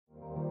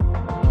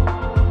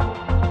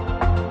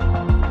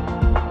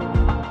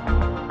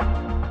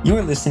You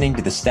are listening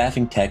to the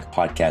Staffing Tech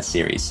podcast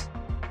series.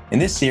 In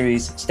this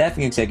series,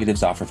 staffing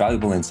executives offer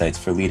valuable insights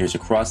for leaders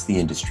across the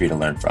industry to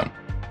learn from.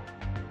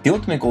 The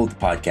ultimate goal of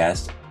the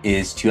podcast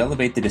is to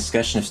elevate the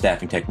discussion of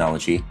staffing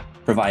technology,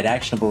 provide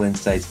actionable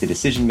insights to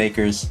decision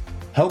makers,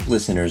 help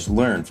listeners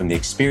learn from the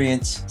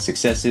experience,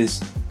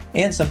 successes,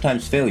 and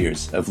sometimes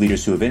failures of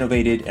leaders who have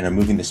innovated and are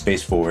moving the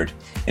space forward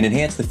and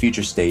enhance the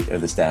future state of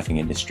the staffing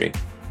industry.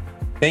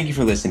 Thank you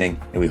for listening,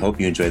 and we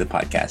hope you enjoy the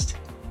podcast.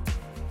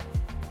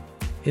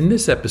 In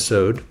this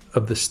episode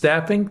of the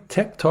Staffing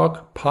Tech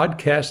Talk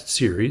podcast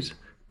series,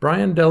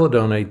 Brian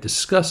Delladone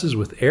discusses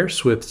with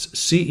Airswift's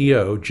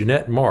CEO,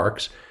 Janette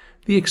Marx,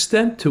 the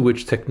extent to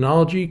which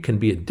technology can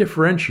be a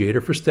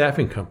differentiator for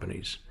staffing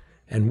companies,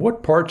 and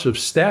what parts of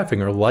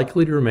staffing are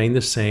likely to remain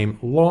the same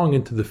long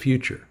into the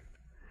future.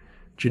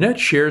 Janette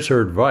shares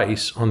her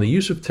advice on the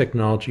use of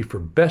technology for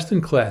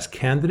best-in-class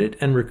candidate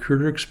and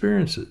recruiter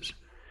experiences.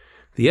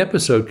 The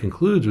episode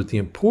concludes with the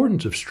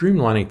importance of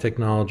streamlining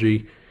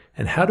technology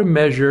and how to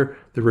measure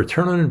the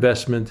return on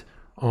investment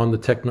on the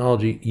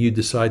technology you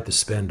decide to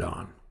spend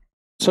on.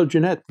 So,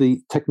 Janette,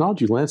 the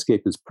technology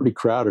landscape is pretty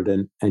crowded,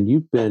 and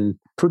you've been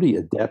pretty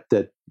adept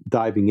at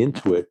diving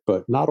into it,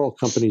 but not all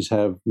companies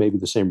have maybe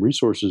the same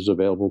resources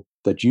available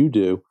that you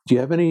do. Do you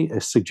have any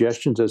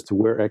suggestions as to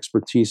where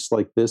expertise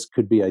like this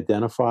could be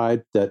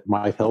identified that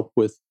might help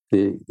with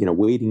the,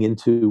 wading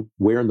into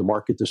where in the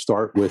market to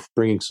start with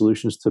bringing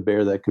solutions to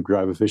bear that could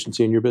drive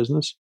efficiency in your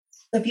business?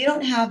 If you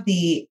don't have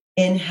the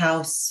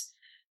in-house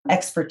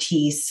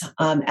expertise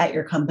at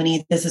your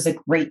company, this is a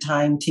great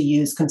time to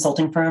use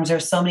consulting firms.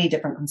 There's so many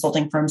different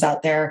consulting firms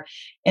out there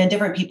and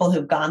different people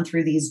who've gone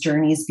through these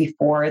journeys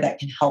before that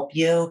can help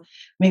you. I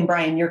mean,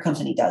 Brian, your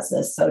company does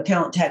this. So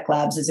Talent Tech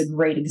Labs is a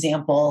great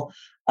example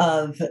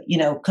of,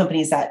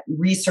 companies that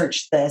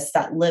research this,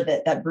 that live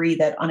it, that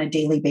breathe it on a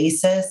daily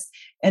basis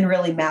and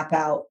really map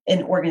out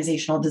an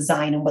organizational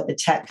design and what the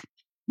tech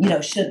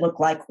should look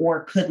like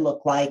or could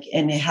look like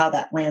and how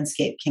that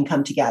landscape can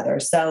come together.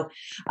 So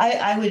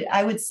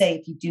I would say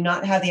if you do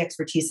not have the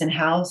expertise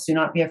in-house, do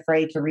not be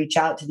afraid to reach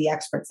out to the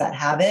experts that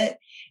have it.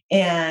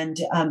 And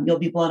you'll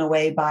be blown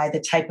away by the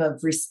type of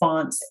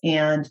response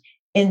and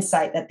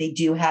insight that they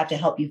do have to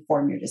help you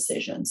form your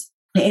decisions.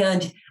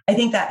 And I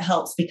think that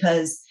helps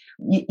because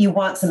you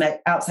want some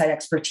outside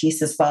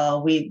expertise as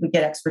well. We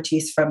get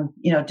expertise from,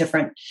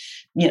 different,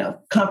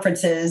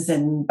 conferences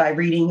and by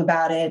reading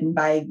about it and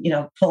by,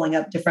 pulling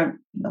up different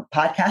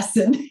podcasts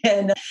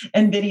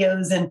and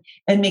videos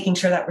and making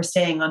sure that we're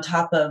staying on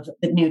top of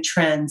the new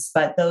trends.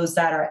 But those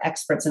that are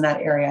experts in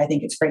that area, I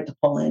think it's great to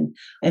pull in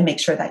and make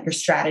sure that your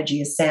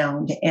strategy is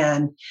sound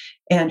and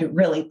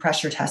really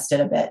pressure test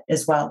it a bit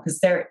as well, because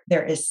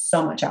there is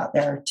so much out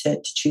there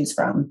to choose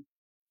from.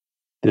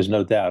 There's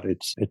no doubt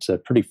it's a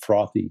pretty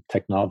frothy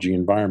technology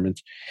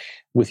environment.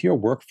 With your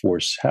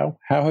workforce, how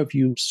have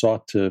you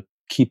sought to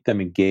keep them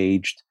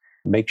engaged,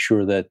 make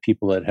sure that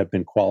people that have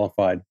been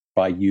qualified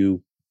by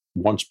you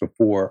once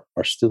before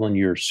are still in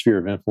your sphere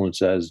of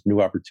influence as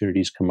new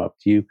opportunities come up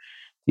to you? Do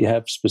you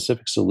have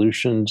specific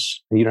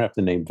solutions? You don't have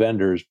to name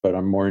vendors, but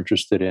I'm more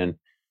interested in,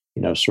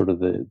 sort of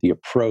the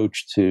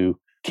approach to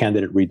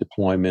candidate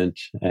redeployment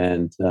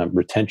and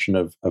retention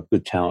of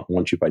good talent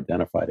once you've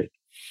identified it.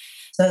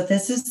 So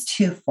this is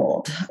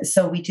twofold.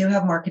 So we do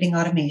have marketing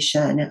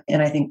automation,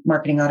 and I think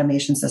marketing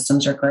automation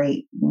systems are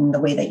great in the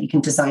way that you can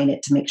design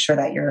it to make sure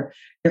that you're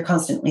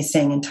constantly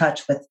staying in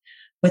touch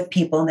with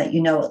people and that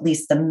at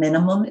least the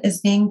minimum is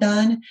being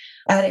done.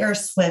 At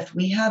Airswift,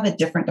 we have a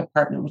different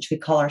department, which we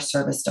call our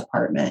service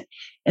department.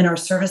 And our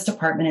service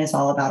department is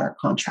all about our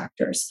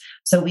contractors.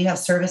 So we have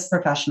service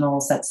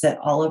professionals that sit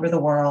all over the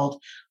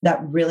world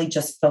that really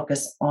just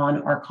focus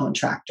on our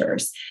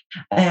contractors.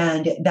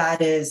 And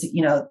that is,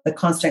 the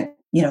constant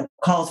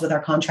calls with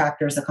our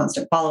contractors, the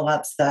constant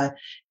follow-ups,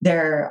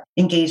 their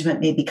engagement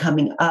may be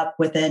coming up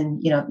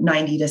within,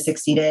 90 to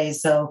 60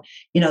 days. So,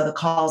 the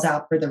calls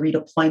out for the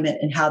redeployment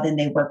and how then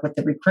they work with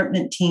the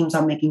recruitment teams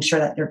on making sure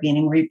that they're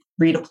being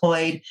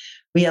redeployed.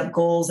 We have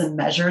goals and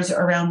measures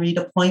around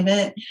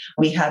redeployment.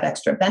 We have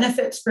extra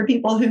benefits for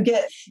people who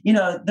get,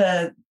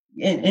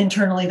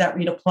 internally that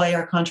redeploy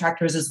our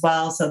contractors as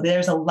well. So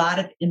there's a lot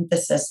of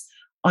emphasis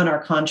on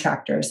our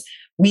contractors.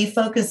 We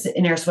focus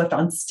in Airswift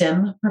on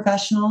STEM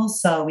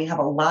professionals. So we have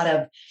a lot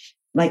of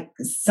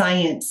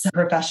science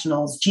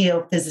professionals,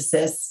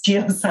 geophysicists,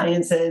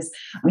 geosciences.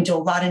 We do a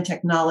lot in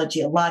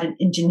technology, a lot in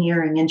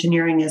engineering.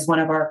 Engineering is one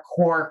of our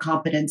core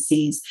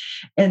competencies.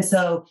 And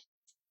so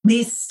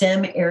these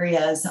STEM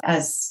areas,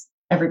 as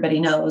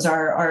everybody knows,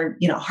 are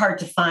hard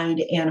to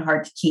find and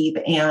hard to keep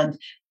and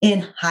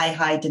in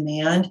high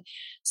demand.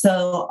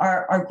 So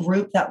our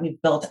group that we've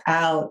built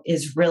out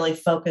is really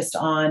focused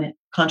on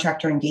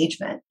contractor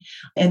engagement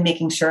and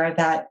making sure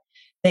that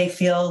they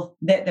feel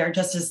that they're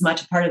just as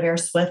much a part of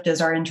Airswift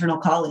as our internal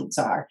colleagues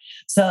are.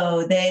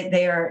 So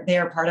they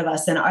are part of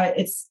us. And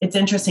it's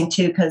interesting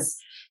too, because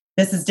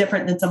this is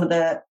different than some of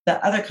the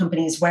other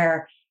companies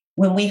where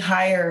when we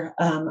hire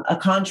a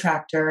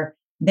contractor,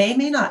 they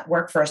may not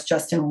work for us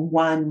just in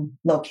one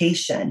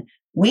location.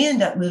 we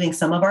end up moving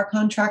some of our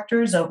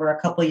contractors over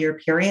a couple year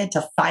period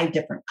to 5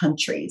 different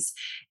countries.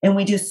 And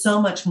we do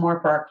so much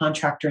more for our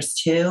contractors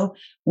too.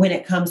 When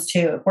it comes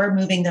to, if we're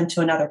moving them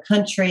to another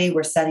country,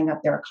 we're setting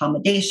up their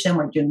accommodation,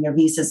 we're doing their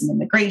visas and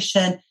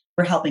immigration,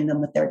 we're helping them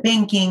with their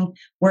banking,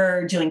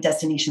 we're doing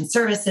destination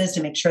services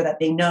to make sure that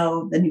they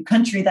know the new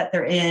country that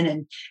they're in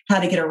and how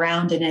to get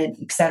around in it,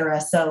 et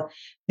cetera. So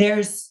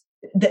there's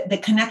the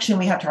connection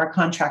we have to our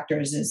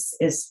contractors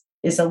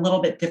is a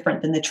little bit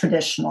different than the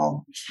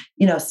traditional,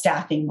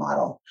 staffing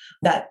model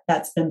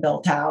that's been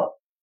built out.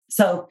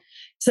 So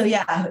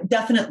yeah,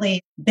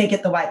 definitely they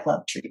get the white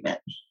glove treatment.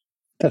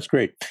 That's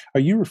great.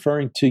 Are you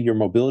referring to your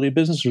mobility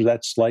business, or is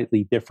that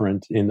slightly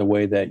different in the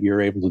way that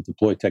you're able to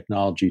deploy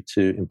technology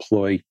to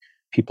employ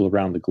people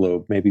around the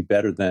globe, maybe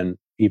better than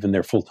even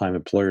their full-time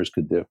employers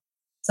could do?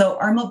 So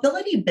our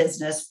mobility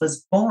business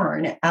was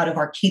born out of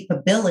our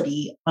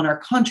capability on our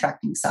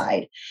contracting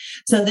side.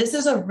 So this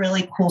is a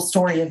really cool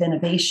story of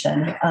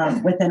innovation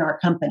within our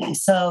company.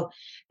 So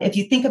if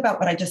you think about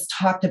what I just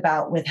talked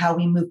about with how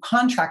we move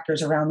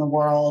contractors around the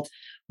world,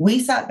 we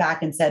sat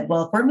back and said,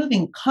 well, if we're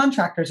moving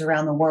contractors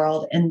around the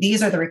world and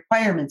these are the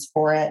requirements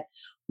for it,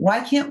 why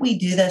can't we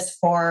do this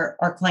for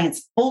our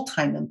clients'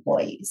 full-time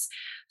employees?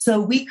 So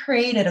we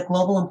created a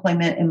global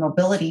employment and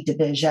mobility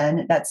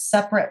division that's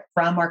separate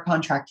from our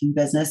contracting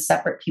business,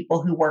 separate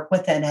people who work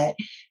within it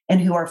and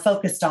who are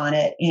focused on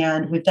it.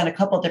 And we've done a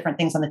couple of different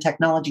things on the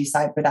technology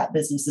side for that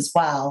business as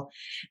well.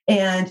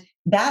 And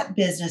that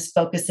business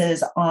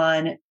focuses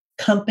on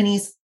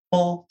companies'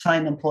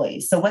 full-time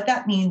employees. So what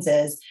that means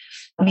is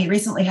we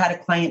recently had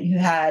a client who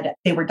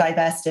they were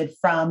divested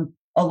from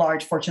a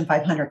large Fortune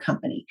 500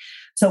 company.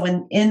 So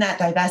when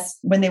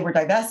they were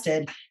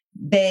divested,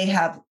 they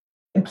have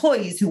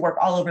employees who work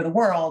all over the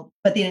world,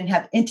 but they didn't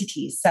have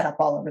entities set up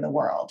all over the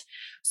world.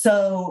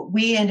 So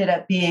we ended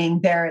up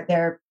being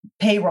their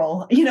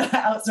payroll,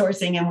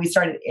 outsourcing, and we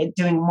started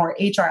doing more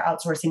HR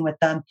outsourcing with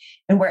them.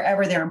 And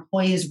wherever their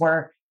employees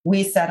were,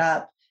 we set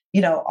up,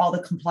 all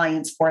the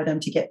compliance for them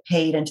to get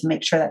paid and to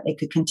make sure that they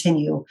could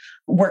continue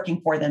working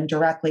for them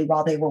directly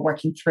while they were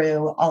working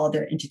through all of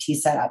their entity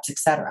setups, et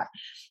cetera.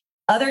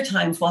 Other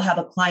times we'll have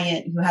a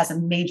client who has a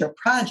major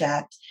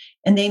project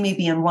and they may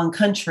be in one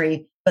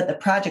country, but the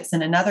project's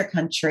in another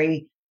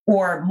country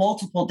or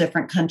multiple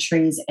different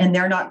countries, and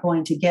they're not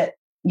going to get,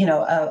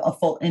 a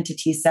full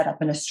entity set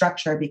up in a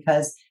structure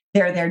because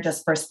they're there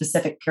just for a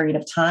specific period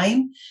of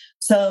time.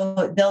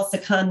 So they'll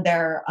second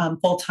their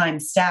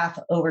full-time staff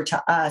over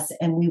to us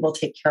and we will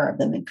take care of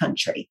them in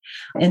country.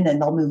 And then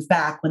they'll move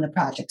back when the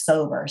project's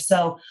over.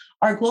 So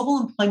our global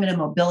employment and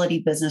mobility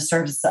business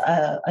serves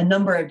a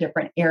number of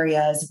different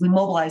areas. We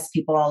mobilize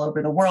people all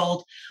over the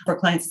world for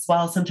clients as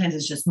well. Sometimes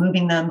it's just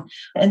moving them.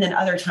 And then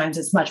other times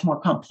it's much more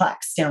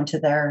complex down to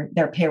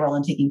their payroll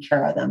and taking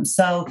care of them.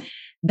 So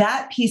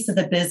that piece of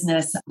the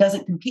business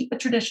doesn't compete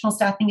with traditional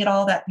staffing at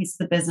all. That piece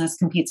of the business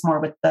competes more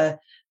with the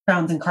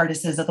Crowns and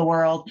Cardises of the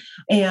world.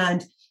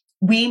 And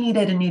we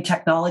needed a new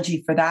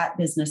technology for that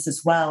business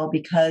as well,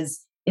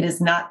 because it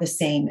is not the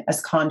same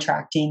as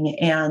contracting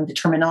and the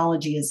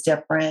terminology is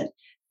different.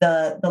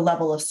 The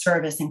level of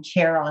service and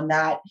care on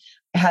that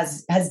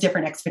has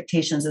different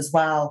expectations as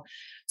well.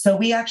 So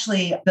we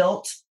actually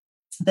built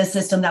the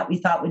system that we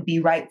thought would be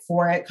right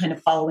for it, kind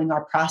of following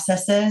our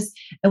processes.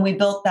 And we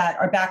built that,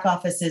 our back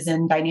office is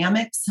in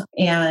Dynamics.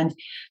 And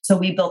so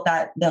we built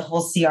the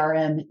whole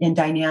CRM in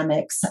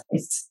Dynamics.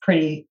 It's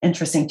pretty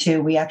interesting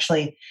too. We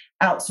actually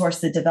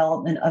outsourced the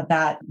development of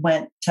that,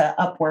 went to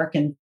Upwork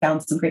and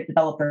found some great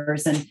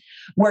developers and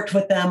worked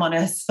with them on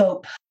a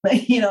scope,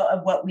 of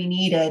what we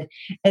needed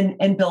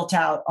and built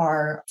out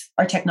our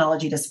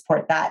technology to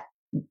support that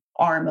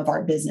arm of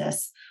our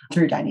business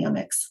through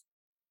Dynamics.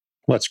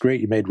 Well, that's great.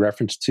 You made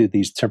reference to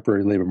these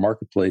temporary labor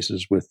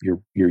marketplaces with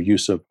your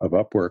use of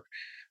Upwork.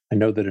 I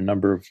know that a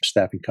number of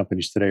staffing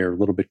companies today are a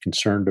little bit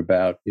concerned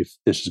about if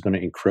this is going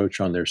to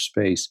encroach on their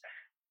space.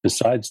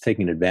 Besides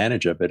taking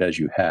advantage of it as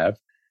you have,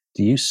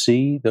 do you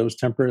see those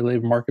temporary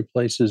labor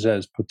marketplaces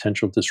as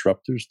potential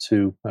disruptors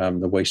to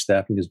the way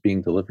staffing is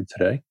being delivered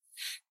today?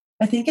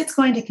 I think it's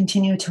going to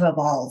continue to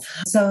evolve.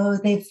 So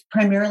they've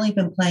primarily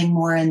been playing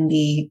more in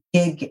the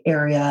gig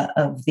area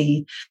of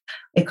the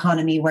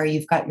economy where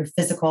you've got your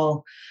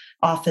physical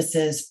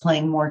offices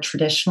playing more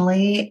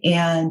traditionally.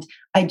 And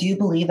I do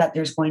believe that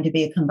there's going to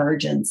be a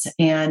convergence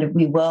and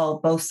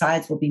both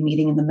sides will be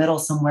meeting in the middle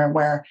somewhere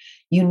where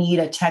you need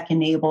a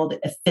tech-enabled,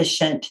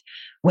 efficient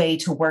way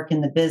to work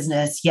in the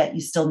business, yet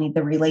you still need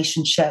the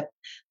relationship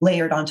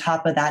layered on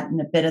top of that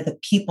and a bit of the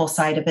people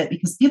side of it,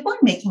 because people are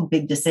making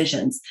big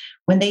decisions.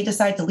 When they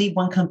decide to leave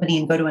one company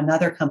and go to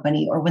another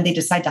company, or when they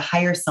decide to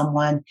hire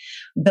someone,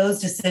 those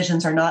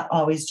decisions are not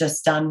always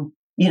just done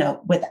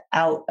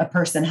without a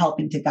person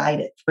helping to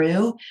guide it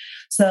through.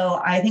 So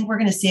I think we're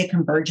going to see a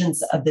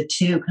convergence of the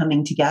two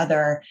coming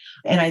together.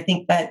 And I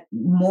think that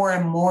more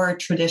and more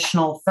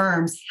traditional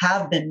firms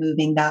have been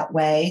moving that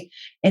way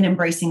and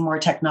embracing more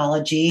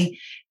technology.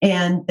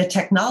 And the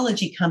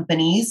technology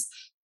companies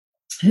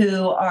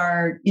who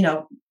are,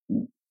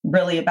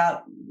 really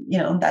about,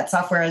 that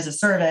software as a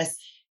service,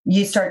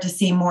 you start to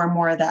see more and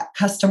more of that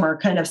customer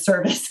kind of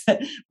service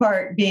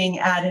part being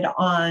added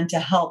on to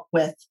help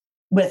with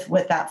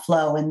that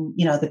flow, and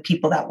the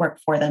people that work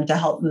for them to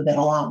help move it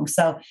along.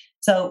 So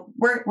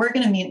we're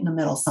going to meet in the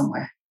middle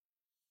somewhere.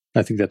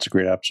 I think that's a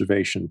great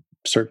observation.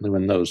 Certainly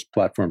when those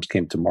platforms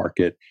came to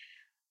market,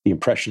 the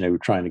impression they were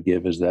trying to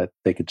give is that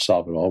they could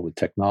solve it all with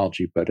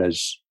technology. But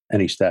as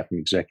any staffing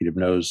executive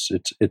knows,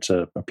 it's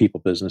a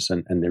people business,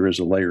 and there is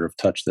a layer of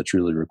touch that's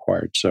really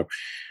required. So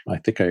I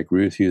think I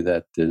agree with you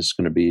that there's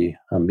going to be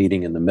a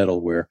meeting in the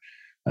middle where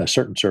a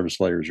certain service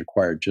layer is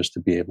required just to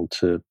be able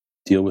to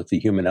deal with the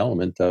human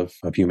element of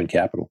human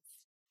capital.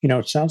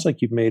 It sounds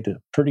like you've made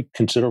a pretty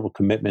considerable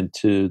commitment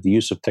to the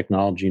use of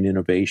technology and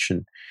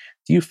innovation.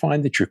 Do you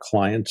find that your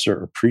clients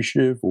are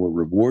appreciative or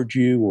reward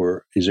you,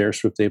 or is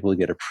Airswift able to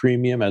get a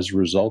premium as a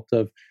result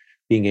of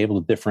being able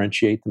to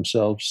differentiate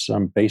themselves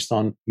based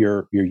on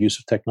your use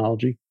of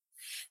technology?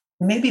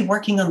 Maybe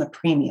working on the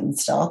premium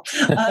still.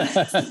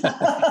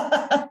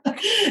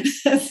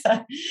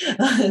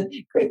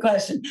 Great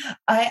question.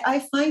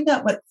 I find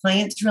that what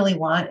clients really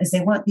want is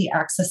they want the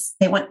access,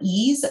 they want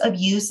ease of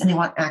use, and they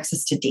want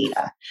access to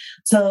data.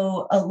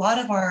 So a lot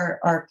of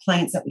our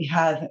clients that we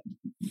have,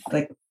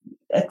 like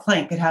a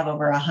client could have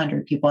over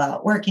 100 people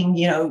out working,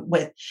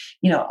 with,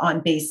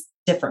 on base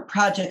different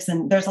projects.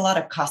 And there's a lot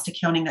of cost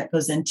accounting that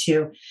goes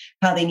into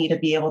how they need to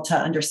be able to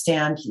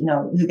understand,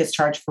 who gets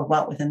charged for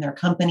what within their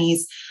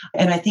companies.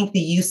 And I think the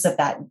use of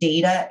that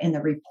data and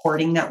the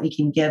reporting that we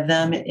can give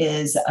them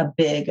is a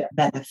big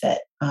benefit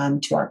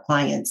to our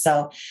clients.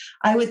 So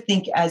I would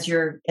think as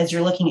you're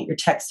looking at your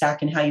tech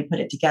stack and how you put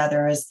it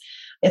together, is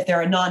if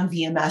they're a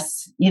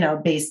non-VMS,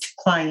 based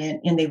client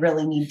and they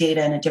really need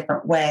data in a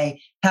different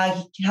way,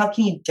 how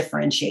can you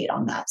differentiate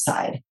on that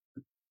side?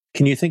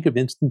 Can you think of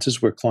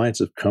instances where clients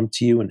have come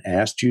to you and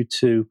asked you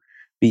to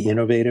be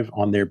innovative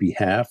on their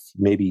behalf,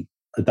 maybe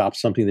adopt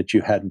something that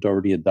you hadn't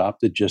already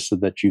adopted just so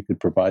that you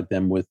could provide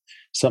them with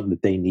something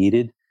that they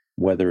needed,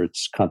 whether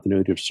it's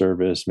continuity of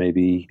service,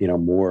 maybe,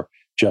 more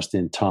just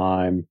in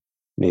time,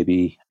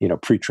 maybe,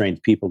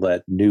 pre-trained people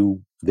that knew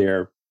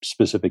their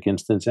specific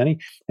instance?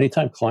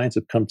 Anytime clients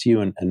have come to you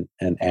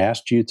and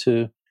asked you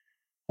to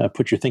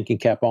put your thinking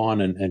cap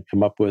on and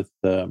come up with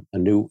a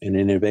new and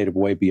innovative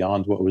way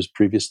beyond what was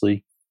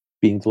previously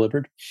being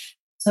delivered?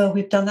 So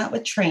we've done that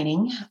with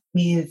training.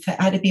 We've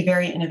had to be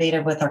very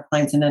innovative with our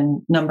clients in a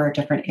number of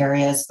different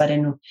areas. But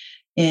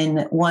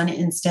in one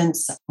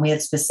instance, we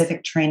had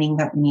specific training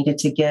that we needed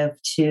to give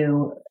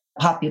to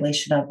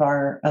population of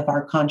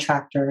our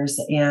contractors,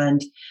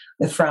 and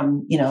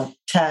from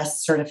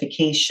tests,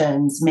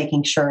 certifications,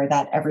 making sure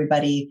that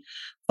everybody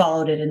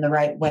followed it in the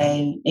right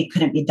way. It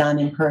couldn't be done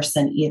in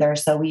person either.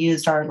 So we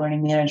used our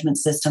learning management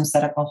system,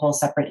 set up a whole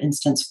separate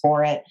instance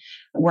for it,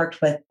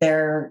 worked with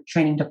their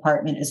training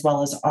department as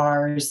well as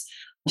ours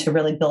to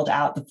really build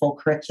out the full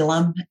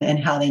curriculum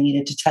and how they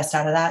needed to test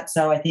out of that.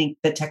 So I think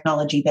the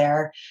technology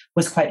there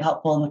was quite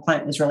helpful, and the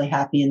client was really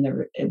happy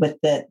with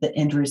the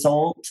end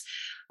result.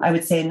 I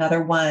would say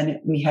another one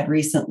we had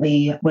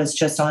recently was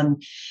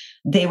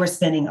they were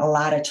spending a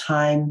lot of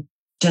time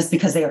just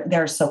because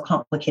they're so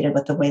complicated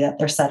with the way that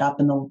they're set up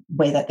and the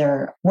way that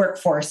their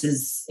workforce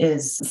is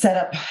set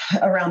up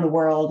around the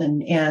world.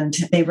 And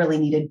they really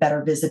needed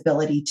better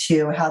visibility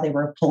to how they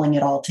were pulling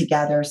it all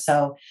together.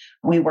 So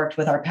we worked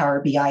with our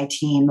Power BI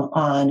team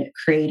on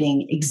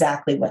creating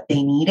exactly what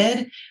they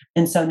needed.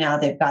 And so now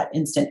they've got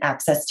instant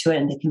access to it,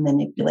 and they can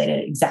manipulate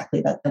it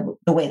exactly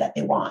the way that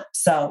they want.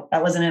 So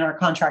that wasn't in our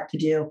contract to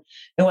do.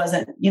 It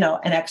wasn't,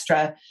 an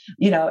extra,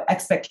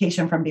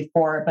 expectation from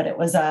before, but it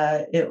was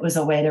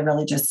a way to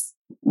really just,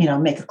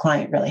 make a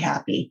client really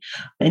happy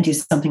and do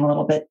something a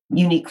little bit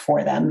unique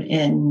for them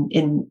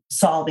in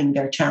solving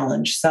their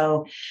challenge.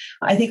 So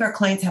I think our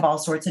clients have all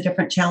sorts of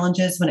different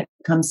challenges when it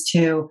comes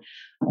to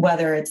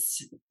whether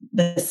it's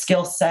the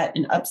skill set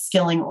and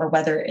upskilling, or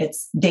whether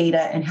it's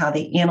data and how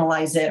they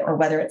analyze it, or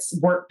whether it's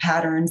work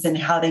patterns and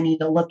how they need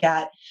to look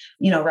at,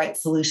 right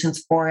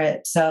solutions for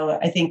it. So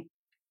I think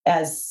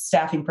as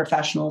staffing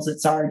professionals,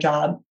 it's our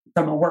job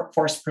from a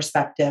workforce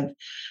perspective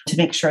to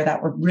make sure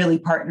that we're really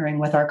partnering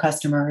with our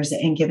customers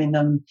and giving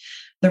them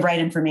the right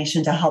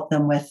information to help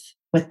them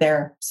with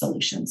their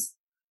solutions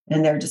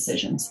and their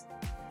decisions.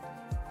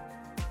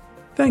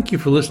 Thank you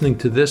for listening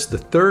to the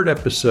third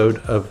episode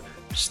of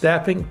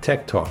Staffing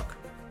Tech Talk.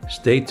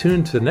 Stay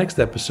tuned to the next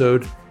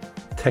episode,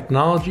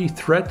 Technology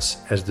Threats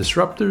as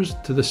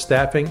Disruptors to the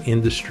Staffing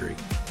Industry.